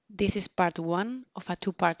This is part one of a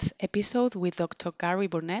two-parts episode with Dr. Gary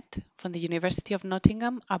Burnett from the University of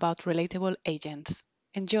Nottingham about relatable agents.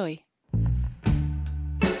 Enjoy!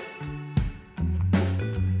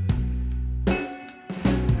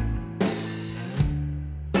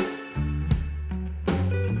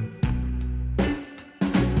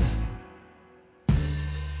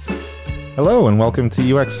 Hello and welcome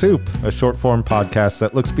to UX Soup, a short-form podcast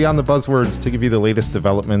that looks beyond the buzzwords to give you the latest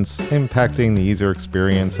developments impacting the user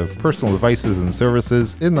experience of personal devices and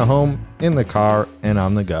services in the home, in the car, and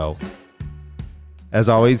on the go. As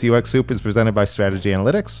always, UX Soup is presented by Strategy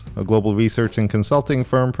Analytics, a global research and consulting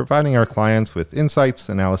firm providing our clients with insights,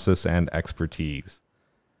 analysis, and expertise.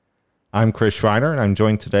 I'm Chris Schreiner, and I'm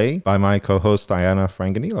joined today by my co-host Diana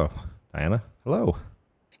Franganillo. Diana, hello.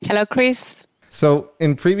 Hello, Chris. So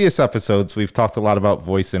in previous episodes, we've talked a lot about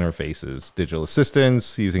voice interfaces, digital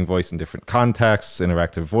assistants, using voice in different contexts,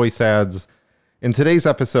 interactive voice ads. In today's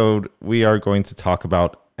episode, we are going to talk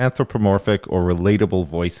about anthropomorphic or relatable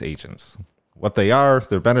voice agents, what they are,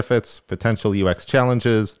 their benefits, potential UX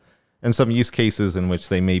challenges, and some use cases in which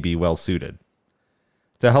they may be well suited.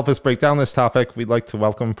 To help us break down this topic, we'd like to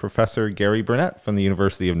welcome Professor Gary Burnett from the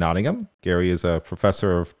University of Nottingham. Gary is a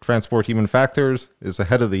professor of transport human factors, is the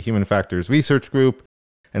head of the Human Factors Research Group,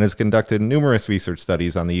 and has conducted numerous research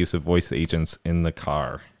studies on the use of voice agents in the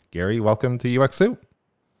car. Gary, welcome to UX Soup.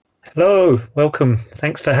 Hello, welcome.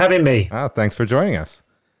 Thanks for having me. Thanks for joining us.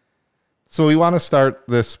 So we want to start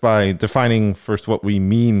this by defining first what we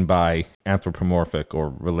mean by anthropomorphic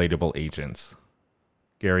or relatable agents.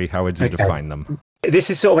 Gary, how would you define them?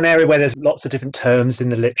 This is sort of an area where there's lots of different terms in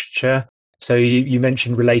the literature. So you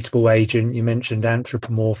mentioned relatable agent, you mentioned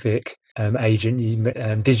anthropomorphic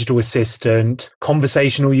agent, digital assistant,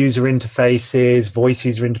 conversational user interfaces, voice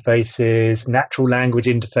user interfaces, natural language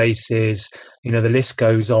interfaces, the list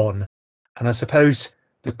goes on. And I suppose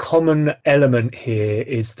the common element here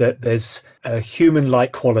is that there's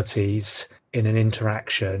human-like qualities in an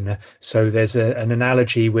interaction. So there's an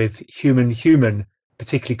analogy with human-human,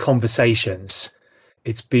 particularly conversations.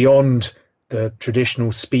 It's beyond the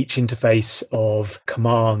traditional speech interface of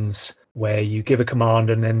commands where you give a command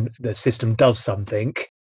and then the system does something.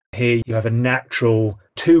 Here you have a natural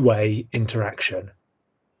two-way interaction.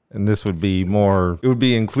 And this would be it would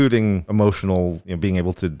be including emotional, being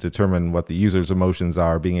able to determine what the user's emotions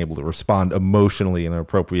are, being able to respond emotionally in an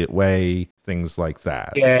appropriate way, things like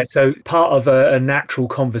that. Yeah, so part of a natural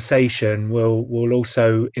conversation will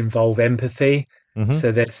also involve empathy. Mm-hmm.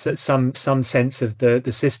 So there's some sense of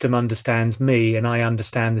the system understands me and I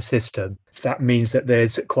understand the system. That means that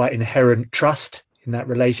there's quite inherent trust in that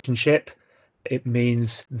relationship. It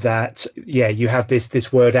means that, you have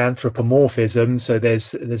this word anthropomorphism. So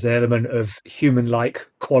there's an element of human-like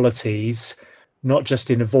qualities, not just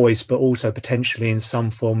in a voice, but also potentially in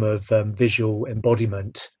some form of visual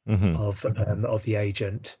embodiment of the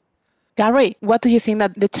agent. Gary, what do you think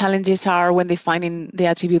that the challenges are when defining the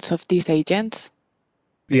attributes of these agents?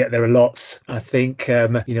 Yeah, there are lots. I think,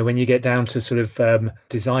 when you get down to sort of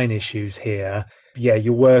design issues here,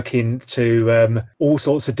 you're working to all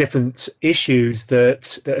sorts of different issues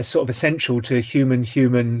that are sort of essential to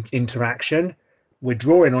human-human interaction. We're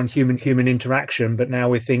drawing on human-human interaction, but now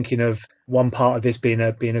we're thinking of one part of this being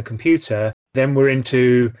a computer. Then we're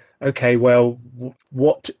into, okay, well,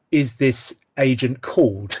 what is this agent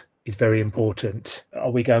called? Is very important.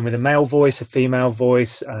 Are we going with a male voice, a female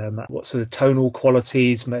voice? What sort of tonal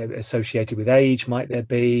qualities associated with age might there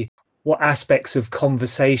be? What aspects of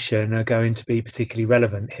conversation are going to be particularly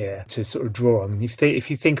relevant here to sort of draw on?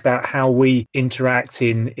 If you think about how we interact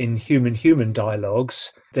in human-human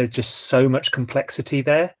dialogues, there's just so much complexity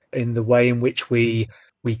there in the way in which we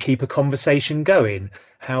keep a conversation going,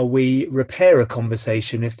 how we repair a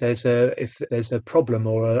conversation if there's a problem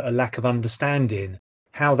or a lack of understanding.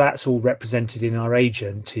 How that's all represented in our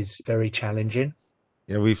agent is very challenging.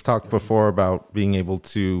 Yeah, we've talked before about being able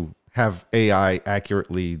to have AI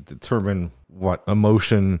accurately determine what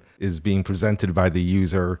emotion is being presented by the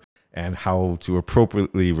user and how to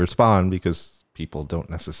appropriately respond, because people don't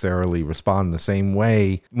necessarily respond the same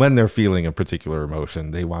way when they're feeling a particular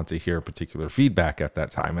emotion. They want to hear particular feedback at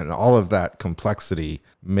that time. And all of that complexity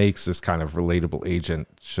makes this kind of relatable agent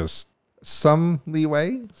just some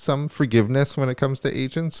leeway, some forgiveness when it comes to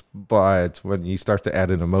agents. But when you start to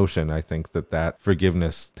add an emotion, I think that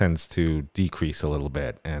forgiveness tends to decrease a little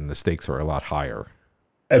bit and the stakes are a lot higher.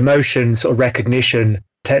 Emotion sort of recognition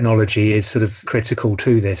technology is sort of critical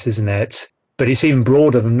to this, isn't it? But it's even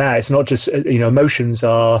broader than that. It's not just, emotions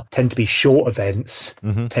tend to be short events,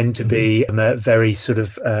 tend to be very sort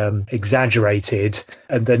of exaggerated,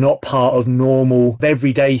 and they're not part of normal,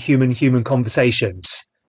 everyday human conversations.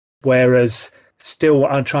 Whereas still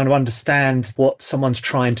I'm trying to understand what someone's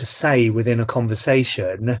trying to say within a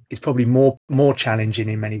conversation is probably more challenging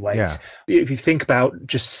in many ways. If you think about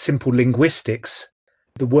just simple linguistics,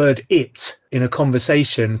 the word it in a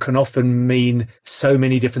conversation can often mean so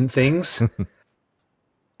many different things.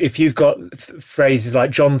 If you've got phrases like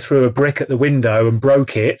John threw a brick at the window and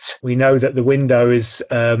broke it, we know that the window is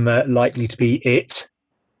likely to be it.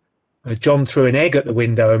 John threw an egg at the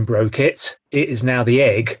window and broke it. It is now the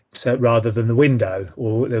egg, so rather than the window,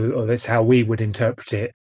 or that's how we would interpret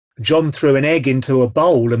it. John threw an egg into a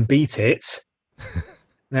bowl and beat it.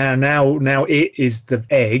 Now it is the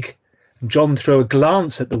egg. John threw a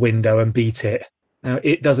glance at the window and beat it. Now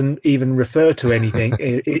it doesn't even refer to anything.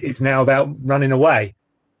 It's now about running away.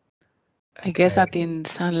 I guess that in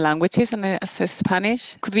some languages, and as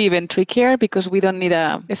Spanish, could be even trickier because we don't need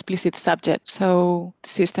a explicit subject. So the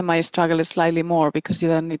system might struggle slightly more because you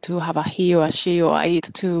don't need to have a he or a she or a it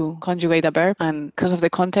to conjugate a verb. And because of the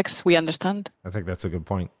context, we understand. I think that's a good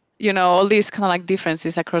point. All these kind of like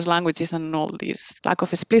differences across languages and all this lack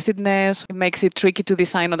of explicitness, it makes it tricky to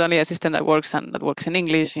design not only a system that works in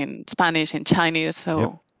English, in Spanish, in Chinese.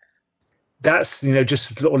 So that's,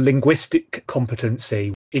 just a little linguistic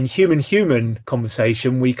competency. In human-human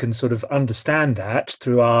conversation, we can sort of understand that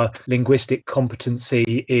through our linguistic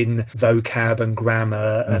competency in vocab and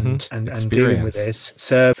grammar and dealing with this.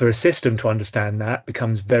 So for a system to understand that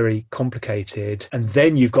becomes very complicated. And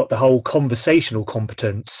then you've got the whole conversational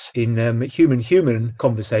competence. In human-human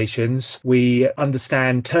conversations, we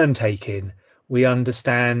understand turn-taking. We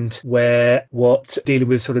understand dealing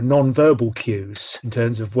with sort of non-verbal cues in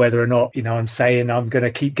terms of whether or not, I'm saying I'm going to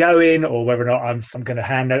keep going or whether or not I'm going to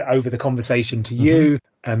hand over the conversation to you.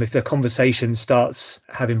 If the conversation starts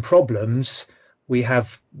having problems, we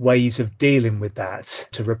have ways of dealing with that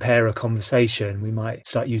to repair a conversation. We might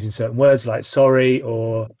start using certain words like sorry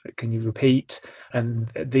or can you repeat? And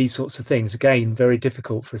these sorts of things, again, very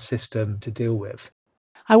difficult for a system to deal with.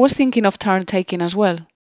 I was thinking of turn taking as well.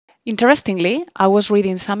 Interestingly, I was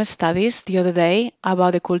reading some studies the other day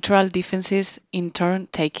about the cultural differences in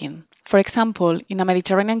turn-taking. For example, in a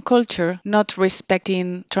Mediterranean culture, not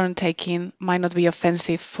respecting turn-taking might not be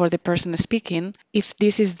offensive for the person speaking if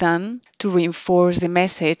this is done to reinforce the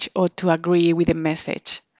message or to agree with the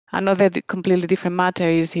message. Another completely different matter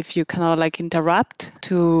is if you cannot interrupt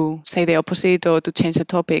to say the opposite or to change the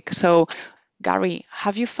topic. So, Gary,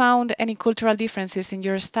 have you found any cultural differences in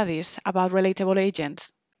your studies about relatable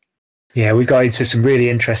agents? Yeah, we've got into some really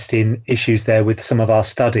interesting issues there with some of our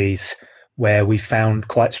studies where we found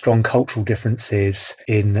quite strong cultural differences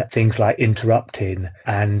in things like interrupting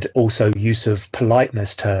and also use of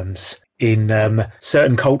politeness terms. In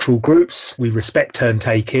certain cultural groups, we respect turn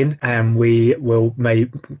taking and we may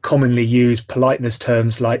commonly use politeness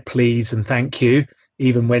terms like please and thank you,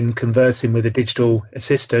 even when conversing with a digital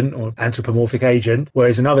assistant or anthropomorphic agent,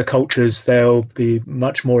 whereas in other cultures, they'll be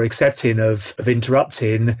much more accepting of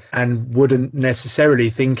interrupting and wouldn't necessarily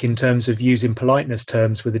think in terms of using politeness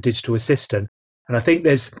terms with a digital assistant. And I think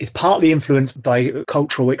it's partly influenced by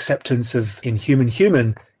cultural acceptance in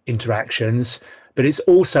human-human interactions, but it's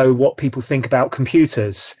also what people think about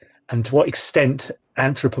computers and to what extent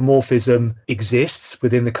anthropomorphism exists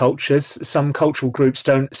within the cultures. Some cultural groups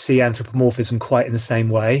don't see anthropomorphism quite in the same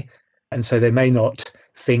way, and so they may not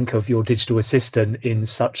think of your digital assistant in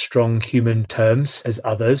such strong human terms as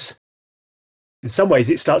others. In some ways,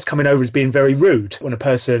 it starts coming over as being very rude when a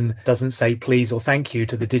person doesn't say please or thank you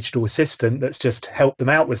to the digital assistant that's just helped them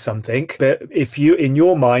out with something. But if you, in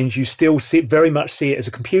your mind, you still very much see it as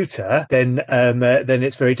a computer, then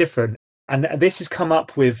it's very different. And this has come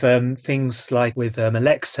up with things like with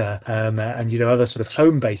Alexa and other sort of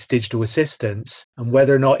home-based digital assistants, and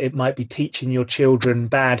whether or not it might be teaching your children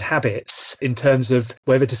bad habits in terms of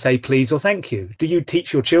whether to say please or thank you. Do you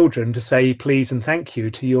teach your children to say please and thank you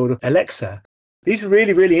to your Alexa? These are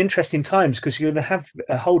really, really interesting times because you're going to have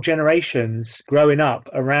whole generations growing up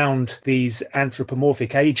around these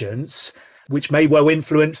anthropomorphic agents, which may well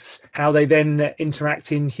influence how they then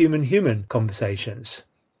interact in human-human conversations.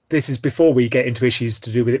 This is before we get into issues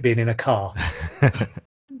to do with it being in a car.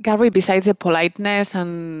 Gary, besides the politeness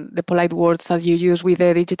and the polite words that you use with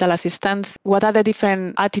the digital assistants, what are the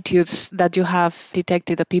different attitudes that you have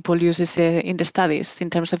detected that people use in the studies in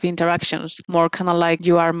terms of interactions? More kind of like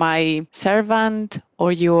you are my servant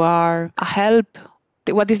or you are a help?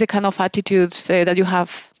 What is the kind of attitudes that you have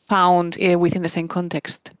found within the same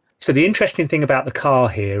context? So the interesting thing about the car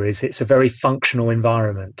here is it's a very functional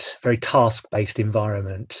environment, very task-based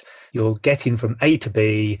environment. You're getting from A to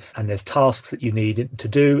B, and there's tasks that you need to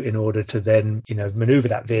do in order to then, maneuver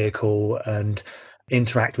that vehicle and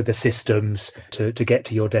interact with the systems to get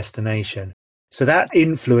to your destination. So that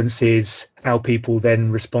influences how people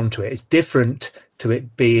then respond to it. It's different to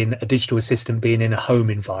it being a digital assistant being in a home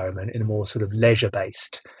environment, in a more sort of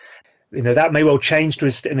leisure-based. That may well change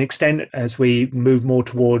to an extent as we move more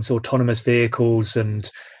towards autonomous vehicles and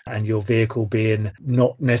your vehicle being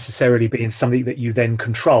not necessarily being something that you then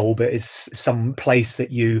control, but is some place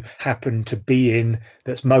that you happen to be in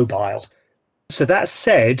that's mobile. So that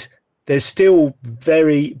said, there's still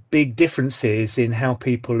very big differences in how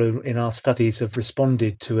people in our studies have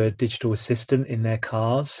responded to a digital assistant in their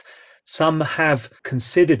cars. Some have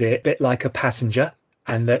considered it a bit like a passenger,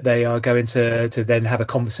 and that they are going to then have a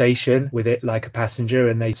conversation with it like a passenger,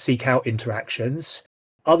 and they seek out interactions.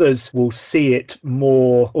 Others will see it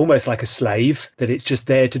more almost like a slave, that it's just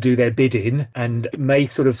there to do their bidding, and may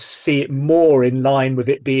sort of see it more in line with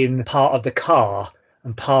it being part of the car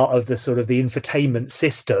and part of the sort of the infotainment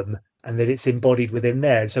system, and that it's embodied within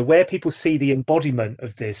there. So where people see the embodiment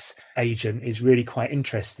of this agent is really quite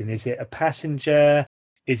interesting. Is it a passenger?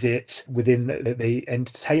 Is it within the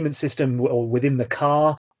entertainment system or within the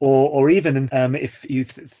car? Or even if you're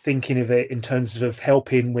thinking of it in terms of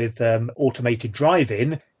helping with automated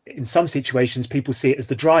driving, in some situations, people see it as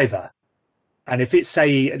the driver. And if it's,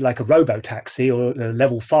 say, like a robo-taxi or a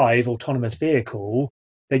level 5 autonomous vehicle,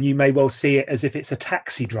 then you may well see it as if it's a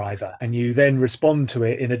taxi driver, and you then respond to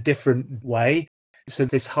it in a different way. So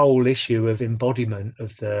this whole issue of embodiment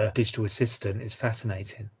of the digital assistant is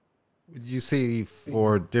fascinating. Would you say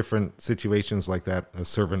for different situations like that, a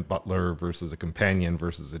servant butler versus a companion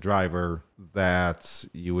versus a driver, that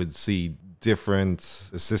you would see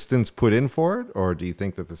different assistants put in for it? Or do you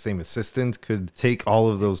think that the same assistant could take all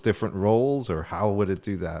of those different roles, or how would it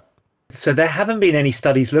do that? So there haven't been any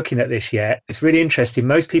studies looking at this yet. It's really interesting.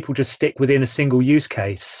 Most people just stick within a single use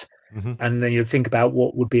case. Mm-hmm. And then you think about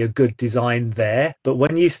what would be a good design there. But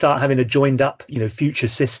when you start having a joined up, future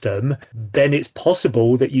system, then it's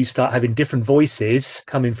possible that you start having different voices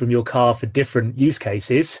coming from your car for different use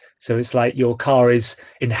cases. So it's like your car is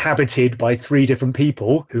inhabited by 3 different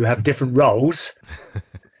people who have different roles.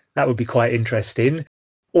 That would be quite interesting.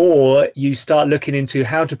 Or you start looking into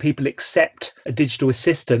how do people accept a digital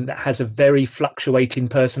assistant that has a very fluctuating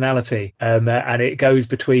personality, and it goes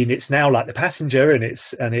between it's now like the passenger and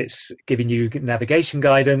it's giving you navigation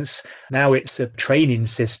guidance. Now it's a training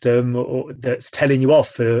system that's telling you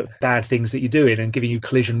off for bad things that you're doing and giving you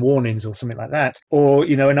collision warnings or something like that. Or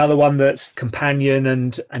another one that's companion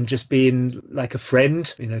and just being like a friend,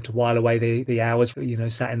 to while away the hours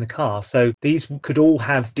sat in the car. So these could all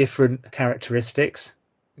have different characteristics.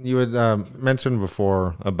 You had mentioned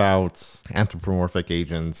before about anthropomorphic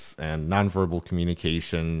agents and nonverbal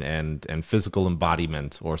communication and physical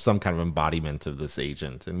embodiment, or some kind of embodiment of this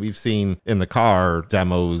agent. And we've seen in the car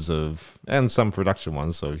demos of, and some production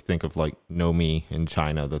ones. So if you think of like Nomi in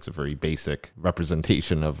China, that's a very basic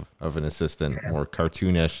representation of an assistant, more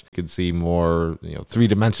cartoonish. You could see more,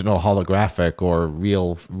 3-dimensional holographic or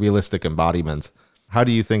realistic embodiments. How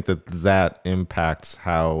do you think that impacts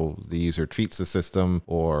how the user treats the system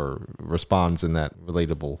or responds in that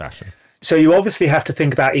relatable fashion? So you obviously have to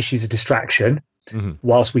think about issues of distraction. Mm-hmm.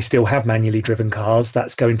 Whilst we still have manually driven cars,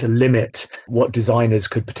 that's going to limit what designers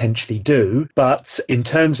could potentially do. But in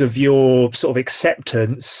terms of your sort of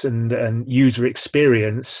acceptance and user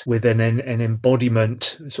experience with an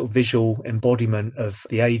embodiment, sort of visual embodiment of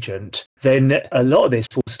the agent, then a lot of this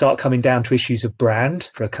will start coming down to issues of brand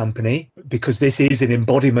for a company, because this is an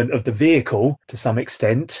embodiment of the vehicle to some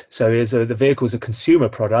extent. So the vehicle is a consumer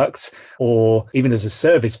product, or even as a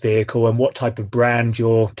service vehicle, and what type of brand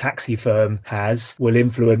your taxi firm has will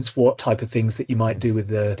influence what type of things that you might do with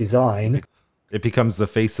the design. It becomes the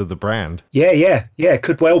face of the brand. Yeah,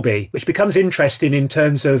 could well be, which becomes interesting in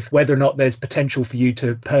terms of whether or not there's potential for you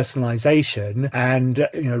to personalization. And,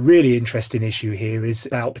 really interesting issue here is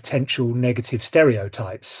about potential negative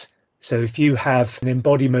stereotypes. So if you have an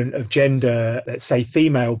embodiment of gender, let's say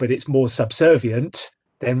female, but it's more subservient,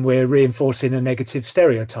 then we're reinforcing a negative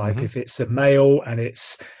stereotype. Mm-hmm. If it's a male and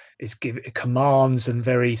it's giving commands and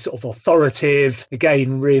very sort of authoritative,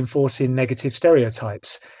 again, reinforcing negative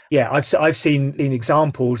stereotypes. Yeah, I've seen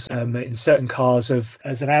examples in certain cars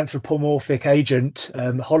as an anthropomorphic agent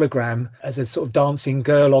hologram as a sort of dancing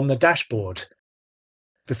girl on the dashboard.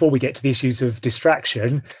 Before we get to the issues of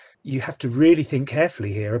distraction, you have to really think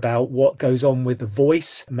carefully here about what goes on with the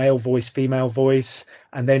voice, male voice, female voice.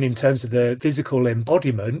 And then in terms of the physical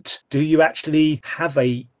embodiment, do you actually have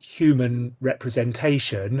a human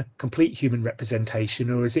representation, complete human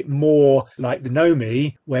representation, or is it more like the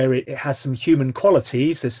Nomi, where it has some human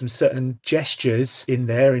qualities? There's some certain gestures in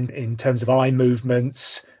there in terms of eye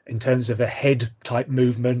movements, in terms of a head type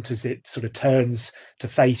movement as it sort of turns to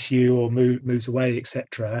face you or moves away,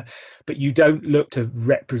 etc. But you don't look to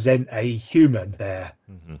represent a human there.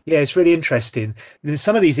 Mm-hmm. Yeah, it's really interesting.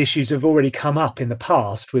 Some of these issues have already come up in the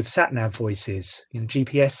past with sat-nav voices,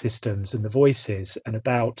 GPS systems and the voices, and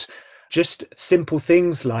about just simple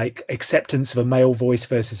things like acceptance of a male voice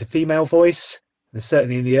versus a female voice. And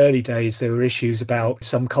certainly in the early days, there were issues about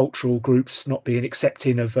some cultural groups not being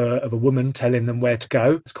accepting of a woman telling them where to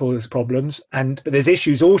go. It's caused problems. But there's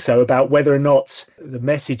issues also about whether or not the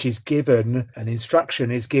message is given, an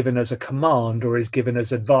instruction is given as a command or is given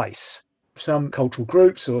as advice. Some cultural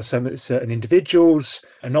groups or some certain individuals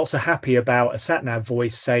are not so happy about a sat-nav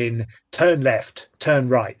voice saying, turn left, turn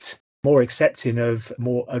right. More accepting of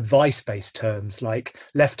more advice-based terms like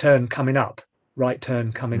left turn coming up, right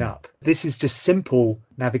turn coming up. This is just simple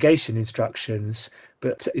navigation instructions,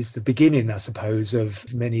 but is the beginning, I suppose,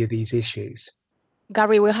 of many of these issues.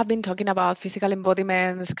 Gary, we have been talking about physical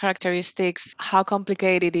embodiments, characteristics, how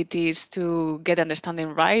complicated it is to get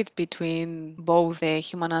understanding right between both the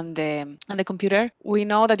human and the computer. We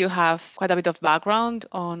know that you have quite a bit of background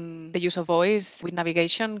on the use of voice with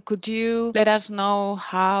navigation. Could you let us know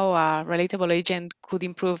how a relatable agent could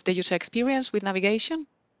improve the user experience with navigation?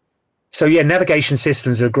 So yeah, navigation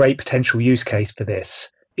systems are a great potential use case for this.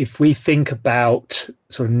 If we think about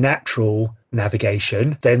sort of natural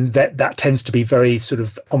navigation, then that tends to be very sort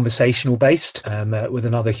of conversational based with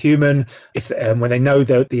another human. If when they know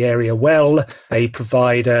the area well, they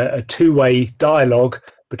provide a two-way dialogue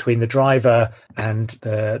between the driver and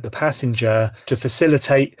the passenger to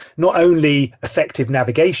facilitate not only effective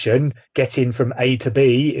navigation, getting from A to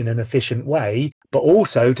B in an efficient way, but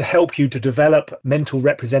also to help you to develop mental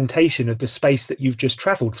representation of the space that you've just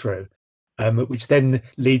traveled through. Which then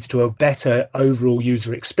leads to a better overall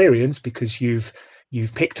user experience because you've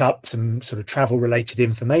picked up some sort of travel related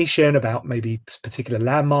information about maybe particular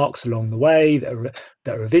landmarks along the way that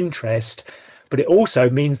are of interest. But it also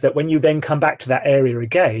means that when you then come back to that area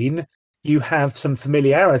again, you have some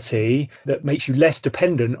familiarity that makes you less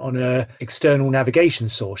dependent on an external navigation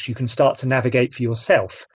source. You can start to navigate for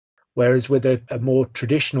yourself. Whereas with a more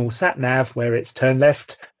traditional sat nav where it's turn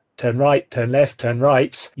left, turn right, turn left, turn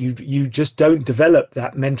right, you just don't develop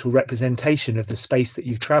that mental representation of the space that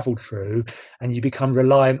you've traveled through, and you become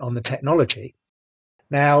reliant on the technology.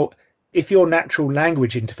 Now, if your natural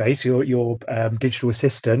language interface, your digital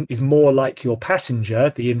assistant, is more like your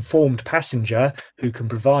passenger, the informed passenger who can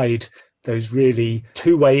provide those really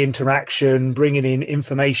two-way interaction, bringing in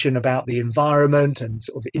information about the environment and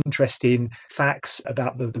sort of interesting facts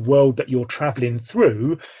about the world that you're traveling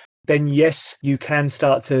through, then yes, you can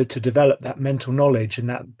start to develop that mental knowledge and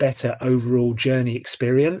that better overall journey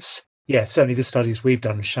experience. Yeah, certainly the studies we've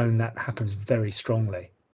done have shown that happens very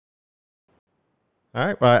strongly. All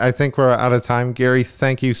right. Well, I think we're out of time. Gary,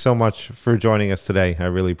 thank you so much for joining us today. I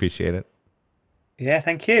really appreciate it. Yeah,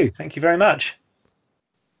 thank you. Thank you very much.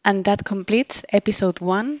 And that completes episode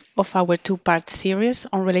 1 of our 2-part series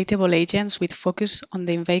on relatable agents with focus on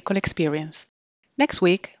the in-vehicle experience. Next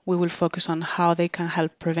week, we will focus on how they can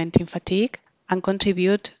help preventing fatigue and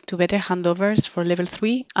contribute to better handovers for Level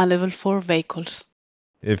 3 and Level 4 vehicles.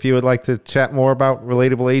 If you would like to chat more about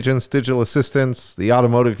relatable agents, digital assistants, the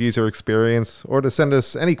automotive user experience, or to send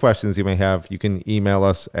us any questions you may have, you can email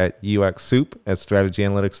us at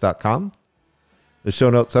uxsoup@strategyanalytics.com. The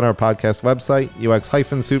show notes on our podcast website,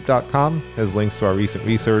 ux-soup.com, has links to our recent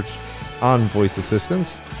research on voice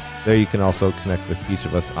assistants. There you can also connect with each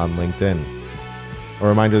of us on LinkedIn. A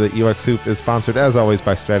reminder that UX Soup is sponsored, as always,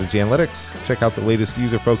 by Strategy Analytics. Check out the latest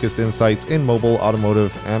user-focused insights in mobile,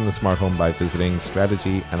 automotive, and the smart home by visiting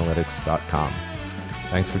strategyanalytics.com.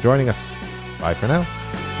 Thanks for joining us. Bye for now.